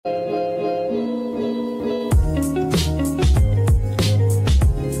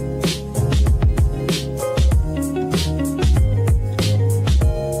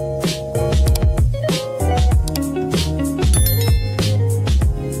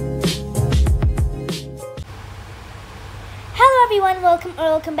everyone,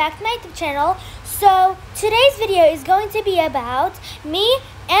 welcome back to my YouTube channel. So today's video is going to be about me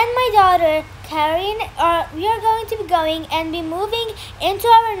and my daughter Karen. We are going to be going and be moving into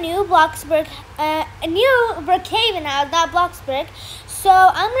our new Brookhaven house, not Bloxburg. So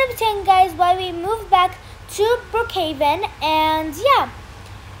I'm going to be telling you guys why we moved back to Brookhaven, and yeah.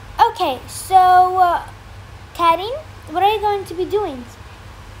 Okay, so Karen, what are you going to be doing?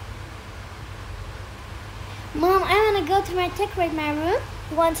 Mom, I want to go to decorate my room.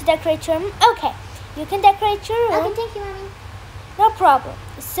 You want to decorate your room? Okay, you can decorate your room. Okay, thank you, Mommy. No problem.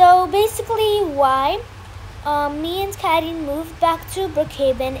 So basically why me and Karen moved back to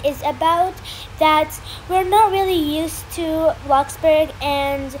Brookhaven is about that we're not really used to Bloxburg,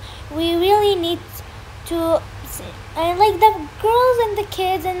 and we really need to, and like the girls and the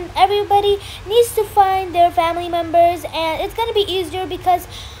kids and everybody needs to find their family members, and it's gonna be easier because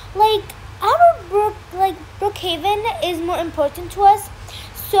like our Brookhaven is more important to us.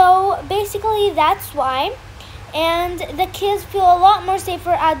 So basically that's why, and the kids feel a lot more safer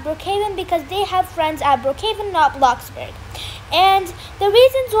at Brookhaven because they have friends at Brookhaven, not Bloxburg. And the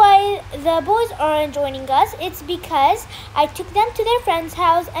reasons why the boys aren't joining us, it's because I took them to their friend's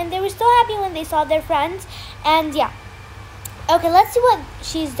house and they were so happy when they saw their friends. And yeah. Okay, let's see what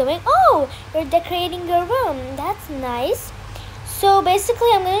she's doing. Oh, you're decorating your room. That's nice. So basically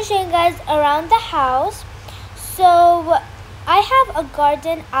I'm going to show you guys around the house. So I have a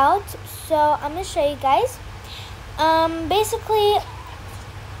garden out, so I'm going to show you guys. Basically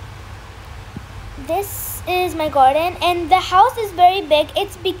this is my garden, and the house is very big.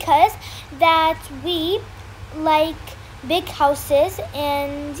 It's because that we like big houses,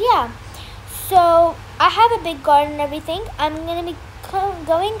 and yeah. So I have a big garden and everything. I'm going to be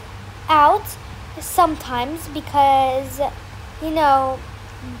going out sometimes because, you know,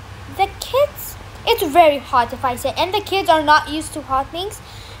 the kids, it's very hot if I say, and the kids are not used to hot things,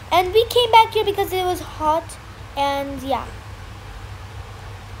 and we came back here because it was hot, and yeah.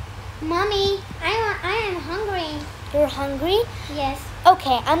 Mommy, I am hungry. You're hungry? Yes.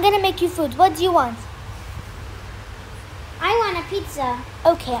 Okay, I'm gonna make you food. What do you want? I want a pizza.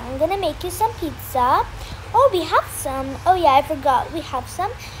 Okay, I'm gonna make you some pizza. Oh, we have some. Oh yeah, I forgot. We have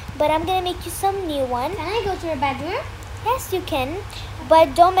some, but I'm gonna make you some new one. Can I go to your bedroom? Yes, you can,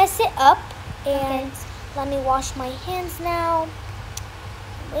 but don't mess it up. And Okay. let me wash my hands now.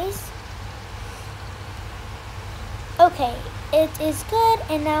 Anyways. Okay, it is good,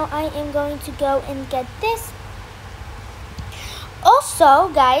 and now I am going to go and get this. Also,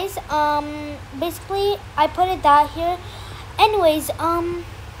 guys, basically I put it down here. Anyways, I'm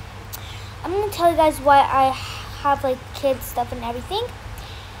gonna tell you guys why I have like kids stuff and everything.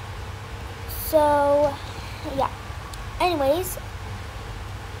 So, yeah. Anyways,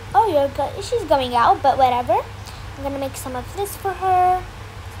 oh, she's going out, but whatever. I'm gonna make some of this for her.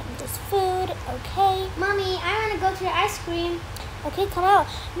 Some of this food, okay. Mommy, I want to go to your ice cream. Okay, come out.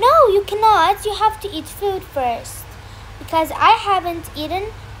 No, you cannot. You have to eat food first, because I haven't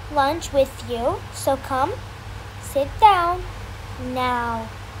eaten lunch with you. So come, sit down now.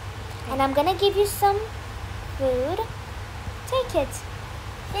 And I'm gonna give you some food. Take it.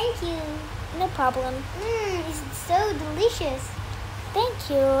 Thank you. No problem. It's so delicious. Thank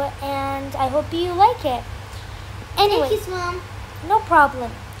you, and I hope you like it. Anyway, Thank you, Mom. no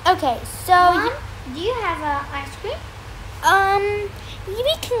problem. Okay, so Mom, do you have ice cream?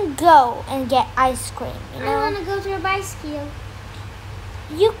 we can go and get ice cream. You know, I want to go to your bicycle.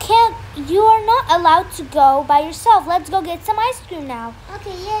 you can't. You are not allowed to go by yourself. Let's go get some ice cream now.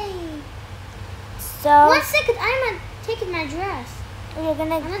 Okay, yay. So 1 second, I'm taking my dress. you're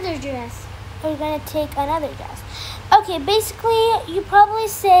gonna Another dress. take another dress. Okay, basically you probably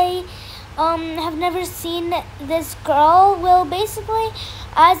say have never seen this girl. Well, basically,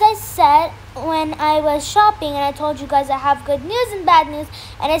 as I said when I was shopping and I told you guys I have good news and bad news,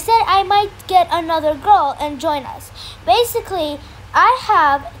 and I said I might get another girl and join us. Basically, I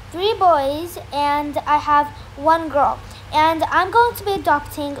have 3 boys and I have 1 girl, and I'm going to be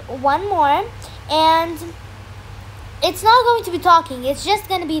adopting 1 more, and it's not going to be talking, it's just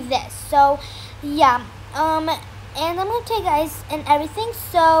going to be this. So yeah, and I'm going to tell you guys and everything.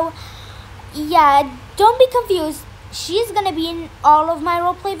 So yeah, don't be confused. She's going to be in all of my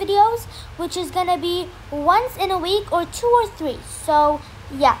roleplay videos, which is going to be once in a week or 2 or 3. So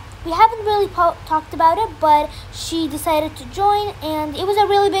yeah, we haven't really talked about it, but she decided to join, and it was a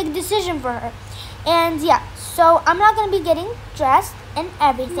really big decision for her. And yeah, so I'm not going to be getting dressed and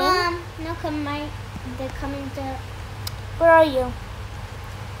everything. Mom, no, they're coming to. Where are you?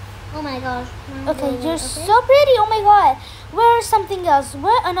 Oh my gosh. Okay, you're so pretty. Oh my god. Wear something else.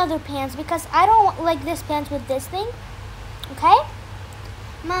 Wear another pants, because I don't like this pants with this thing. Okay?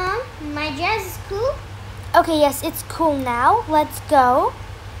 Mom, my dress is cool. Okay, yes, it's cool now. Let's go.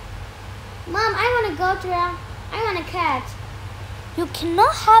 Mom, I want to go to I want a cat. You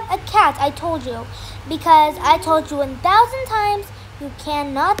cannot have a cat, I told you. Because I told you 1,000 times you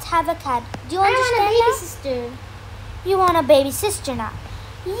cannot have a cat. Do you understand I want a baby now? sister. You want a baby sister now?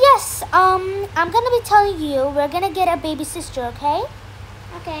 Yes, I'm gonna be telling you we're gonna get a baby sister, okay?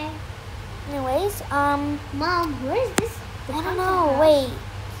 Okay. Anyways, Mom, where is this? I don't know. Wait,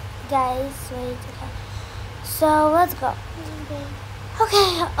 guys, wait. Okay. So let's go.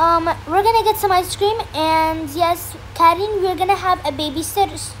 Okay. We're gonna get some ice cream, and yes, Karin, we're gonna have a baby sister.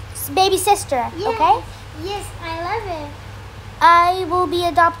 Yes. Okay. Yes, I love it. I will be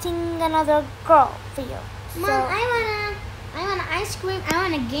adopting another girl for you. Mom, So, I want ice cream. I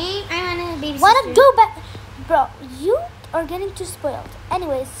want a game. I want a baby wanna sister. go back, bro? You are getting too spoiled.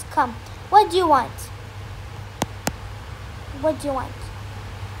 Anyways, come. What do you want? What do you want?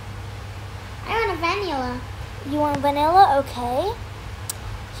 I want a vanilla. You want vanilla? Okay.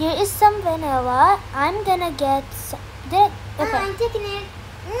 Here is some vanilla. I'm gonna get that. Okay. I'm taking it.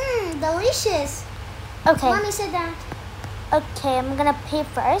 Delicious. Okay. Mommy said that. Okay, I'm gonna pay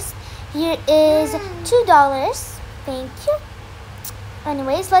first. Here is $2. Thank you.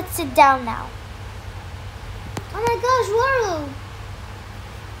 Anyways, let's sit down now. Oh my gosh, Larun.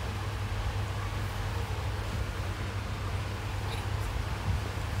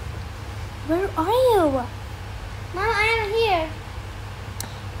 Where are you? Mom, I am here.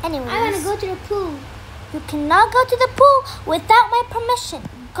 Anyways, I want to go to the pool. you cannot go to the pool without my permission.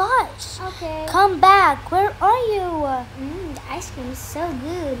 Gosh. Okay. Come back. Where are you? The ice cream is so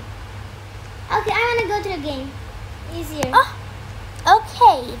good. Okay, I want to go to the game. Easier. Oh,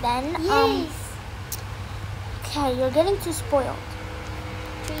 okay then. Yes. Okay, you're getting too spoiled.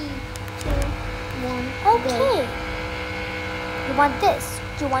 3, 2, 1. Okay. You want this?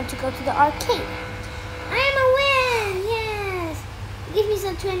 Do you want to go to the arcade? I am a win. Yes. Give me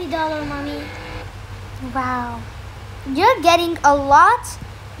some $20, mommy. Wow. You're getting a lot.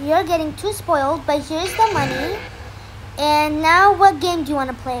 You're getting too spoiled, but here's the money. And now what game do you want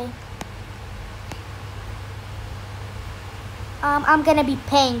to play? I'm gonna be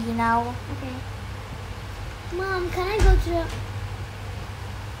paying, you know. Okay. Mom, can I go to the...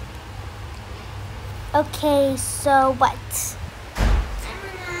 Okay, so what? I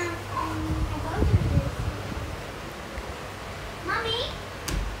wanna go to this. Mommy,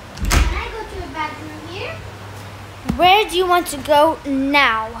 can I go to the bathroom here? Where do you want to go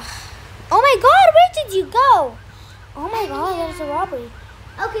now? Oh my god, where did you go? Oh my god, there's a robbery.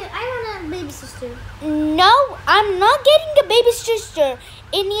 Okay, I want a baby sister. No, I'm not getting a baby sister.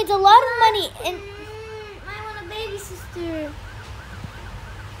 It needs a lot of money. And I want a baby sister.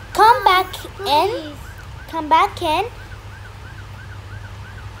 come back in. Please. Come back in.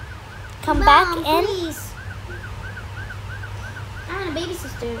 Come Mom, back in. Please. I want a baby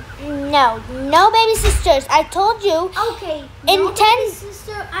sister. No baby sisters. I told you. Okay. In No 10 baby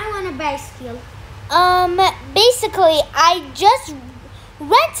sister, I want a bicycle. Basically, I just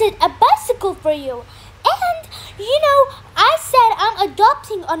rented a bicycle for you. And, I said I'm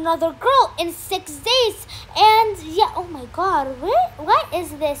adopting another girl in 6 days. And, yeah, oh my god, what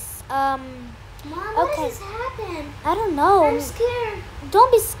is this? Mom, what Okay. has happened? I don't know. I'm scared.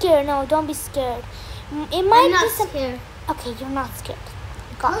 Don't be scared. No, don't be scared. It might I'm not be some... scared. Okay, you're not scared.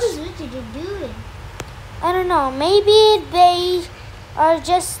 What Gosh. is Richard doing? I don't know. Maybe they are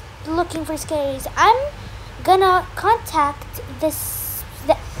just looking for scaries. I'm gonna contact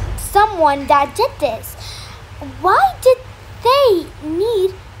someone that did this. Why did they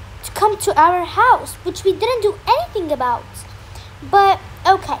need to come to our house, which we didn't do anything about? But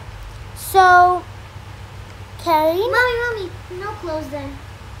okay. So, Karin. Mommy, no clothes then.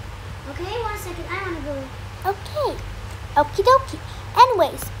 Okay, 1 second. I want to go. Okay. Okie dokie.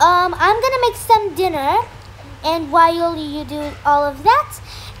 Anyways, I'm gonna make some dinner, and while you do all of that,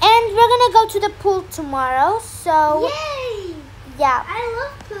 and we're gonna go to the pool tomorrow. So Yay! yeah, I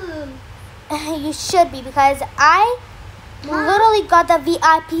love pool. you should be, because I Mom? literally got the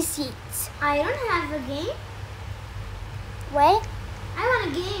VIP seat. I don't have a game. Wait, I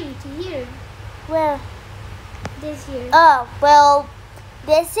want a game to hear. where? This here. Oh well,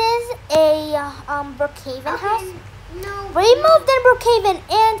 this is a Brookhaven house. No. We moved in Brookhaven,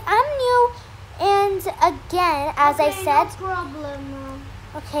 and I'm new. And again, as I Okay, said. No problem, Mom.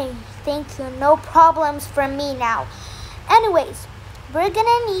 Okay, thank you. No problems for me now. Anyways, we're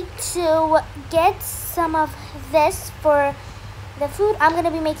gonna need to get some of this for the food. I'm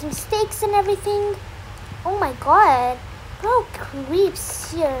gonna be making steaks and everything. Oh my god. Bro,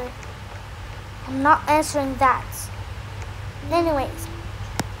 creeps here. I'm not answering that. Anyways,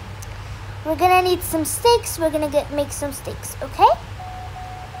 We're gonna need some steaks. We're gonna make some steaks, okay?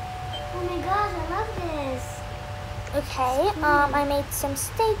 Oh my gosh, I love this. Okay, I made some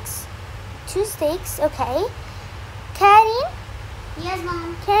steaks. 2 steaks, okay. Karen, Yes,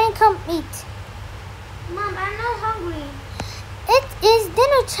 Mom. Karen, come eat. Mom, I'm not hungry. It is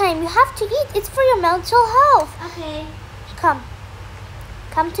dinner time. You have to eat. It's for your mental health. Okay. Come.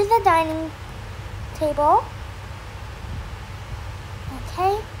 Come to the dining table.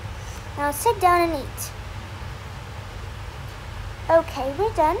 Okay. Now sit down and eat. Okay,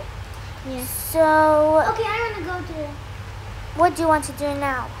 we're done. Yes. So, Okay, I want to go to... what do you want to do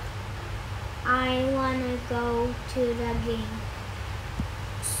now? I want to go to the game.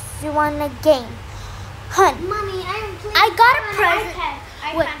 You want a game? Hun, Mommy, I'm playing I got a on present.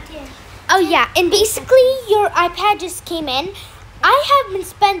 iPad. What? iPad 10. Oh yeah, and basically your iPad just came in. I have been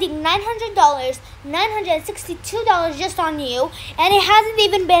spending $900, $962 just on you, and it hasn't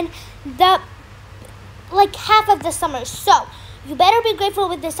even been half of the summer. So you better be grateful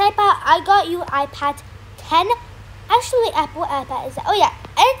with this iPad. I got you iPad 10. Actually, what iPad is that? Oh yeah,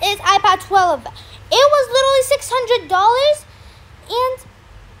 it is iPad 12. It was literally $600, and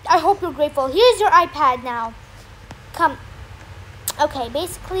I hope you're grateful. Here's your iPad now. Come. Okay,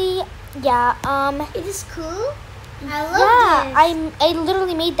 basically, yeah. It is cool. I love this. I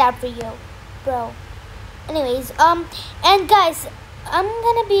literally made that for you, bro. Anyways, and guys, I'm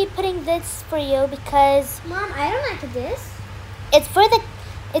gonna be putting this for you because Mom, I don't like this. it's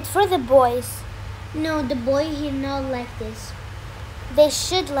for the boys. No, the boy he not like this. They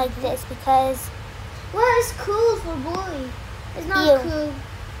should like this because Well, it's cool for boy. It's not You. cool.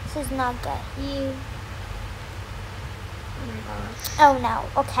 this is not good. You. Oh my gosh. Oh no.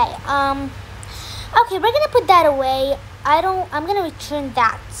 Okay. Okay, we're gonna put that away. I'm gonna return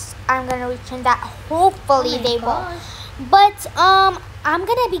that. Hopefully Oh my they will. gosh. But I'm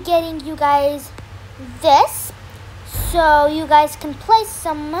gonna be getting you guys this, so you guys can play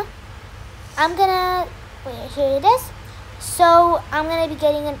some. I'm gonna wait. Here it is. So I'm gonna be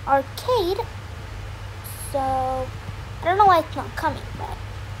getting an arcade. So I don't know why it's not coming, but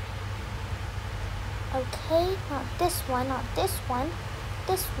okay. Not this one. Not this one.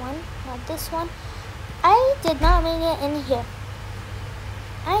 This one. Not this one. I did not make it in here.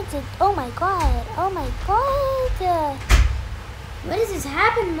 I did. Oh my god. Oh my god. What does this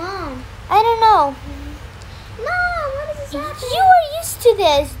happen, Mom? I don't know. Mom, what does this happen? You are used to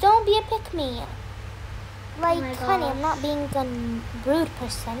this. Don't be a pick-me. Like, Oh my honey, gosh. I'm not being a rude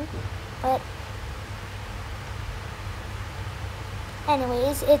person, but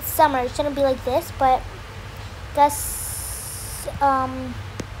anyways, it's summer. It shouldn't be like this, but guess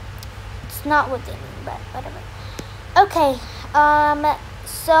it's not what they mean, but whatever. Okay.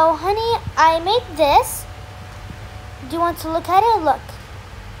 So, honey, I made this. Do you want to look at it? Look.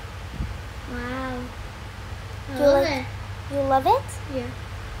 Wow. I Do you love like- it. You love it? Yeah.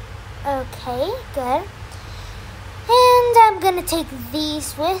 Okay, good. And I'm gonna take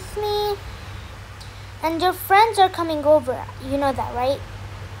these with me. And your friends are coming over. You know that, right?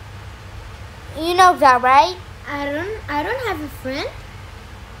 You know that, right? I don't have a friend.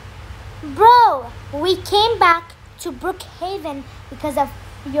 Bro, we came back to Brookhaven because of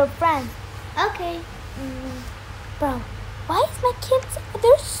your friends. Okay. Bro, why is my kids?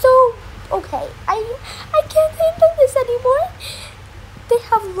 They're so okay. I can't handle this anymore. They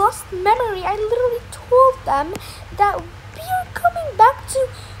have lost memory. I literally told them that we are coming back to.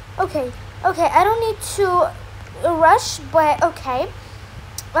 Okay. I don't need to rush, but okay.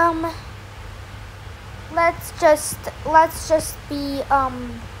 Let's just be.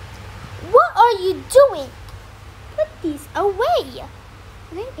 What are you doing? Put these away.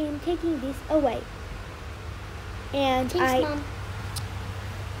 I am taking these away. And Thanks, Mom.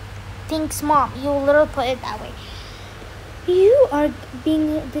 Thanks, Mom. You literally put it that way. You are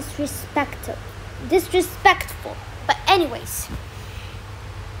being disrespectful. But anyways,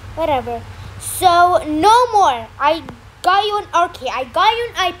 whatever. So no more. I got you an arcade. I got you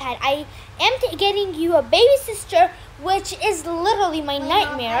an iPad. I am getting you a baby sister, which is literally my Wait,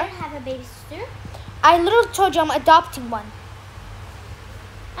 nightmare. Mom, I don't have a baby sister. I literally told you I'm adopting one.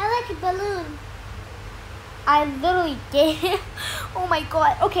 I like a balloon. I literally gave. Oh my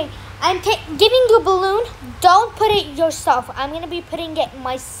god. Okay, I'm giving you a balloon. Don't put it yourself. I'm gonna be putting it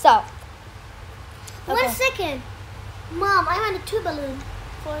myself. Okay. 1 second. Mom, I want a 2 balloon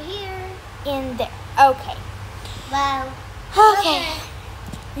for here. In there. Okay. Wow. Okay.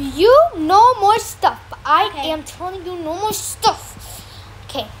 You no more stuff. I Okay. am telling you no more stuff.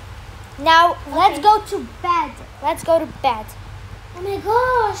 Okay. Now let's go to bed. Let's go to bed. Oh my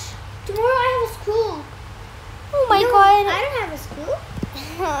gosh. Tomorrow I have a school. Oh my No, god. I don't have a school.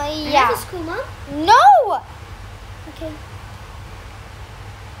 I Yeah. have a school, Mom. No! Okay.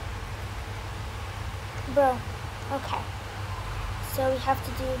 Bro. Okay. So we have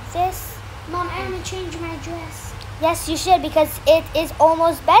to do this. Mom, I'm gonna change my dress. Yes, you should because it is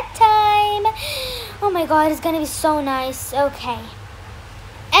almost bedtime. Oh my god, it's gonna be so nice. Okay.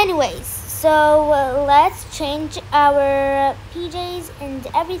 Anyways, so let's change our PJs and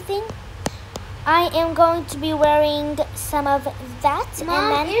everything. I am going to be wearing some of that. Mom,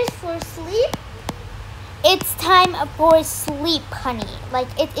 and then it's for sleep. it's time for sleep, honey. Like,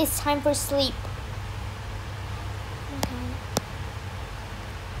 it is time for sleep.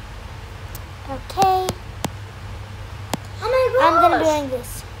 Okay. Oh my god. I'm gonna be wearing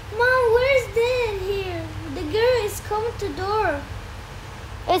this. Mom, where's Dan here? The girl is coming to the door.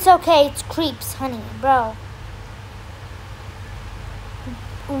 It's okay. It's creeps, honey, bro.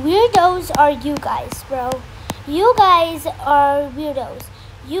 Weirdos are you guys, bro. You guys are weirdos.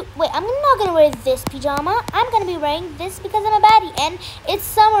 Wait, I'm not gonna wear this pajama. I'm gonna be wearing this because I'm a baddie and it's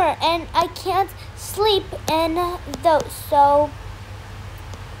summer and I can't sleep in those. So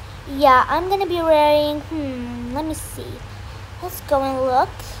yeah, I'm gonna be wearing, let me see. Let's go and look.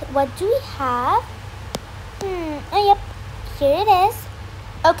 What do we have? Oh yep, here it is.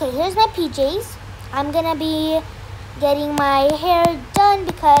 Okay, here's my PJs. I'm gonna be getting my hair done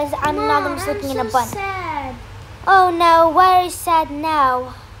because I'm not gonna be sleeping in a bun. Sad. Oh no, why are you sad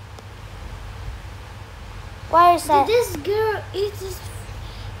now? Why are you sad? This girl, it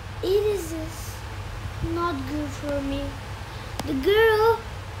is not good for me. The girl,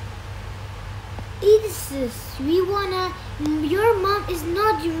 your mom is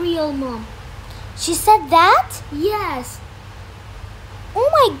not your real mom. She said that? Yes. Oh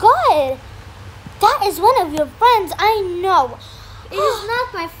my god! That is one of your friends, I know. It is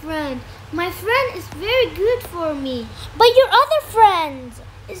not my friend. My friend is very good for me. But your other friend.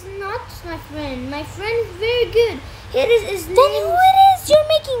 It's not my friend. My friend is very good. It is his name. Then who it is? You're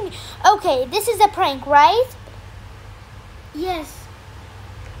making me. Okay, this is a prank, right? Yes.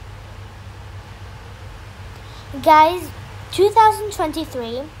 Guys,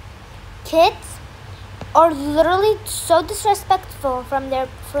 2023, kids are literally so disrespectful for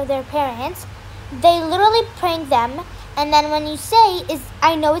their parents. They literally prank them, and then when you say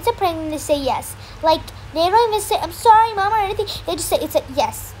I know it's a prank, and they say yes. Like, they don't even say I'm sorry, mom, or anything. They just say it's a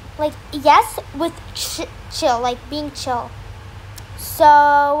yes. Like, yes with chill, like being chill.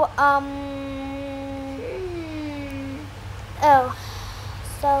 So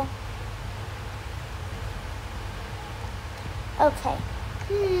so okay.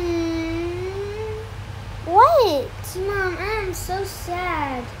 What? Mom, I'm so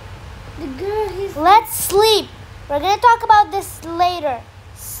sad. The girl is... Let's sleep. We're gonna talk about this later.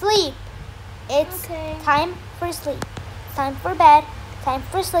 Sleep. It's Okay. time for sleep. Time for bed. Time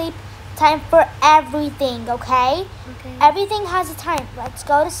for sleep. Time for everything, okay? Okay. Everything has a time. Let's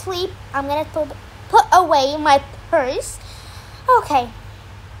go to sleep. I'm gonna put away my purse. Okay.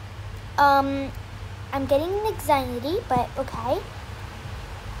 I'm getting anxiety, but okay.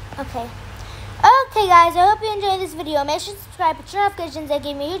 Okay. Okay, guys, I hope you enjoyed this video. Make sure to subscribe, put your notifications, and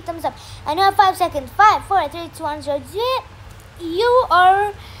give me a huge thumbs up. I know I have 5 seconds. 5, 4, 3, 2, 1, 0. You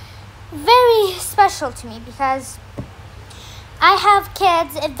are very special to me because I have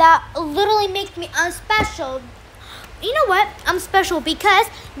kids that literally make me special. You know what? I'm special because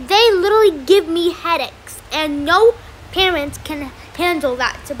they literally give me headaches, and no parent can handle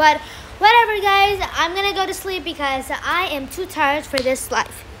that. But whatever, guys, I'm gonna go to sleep because I am too tired for this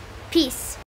life. Peace.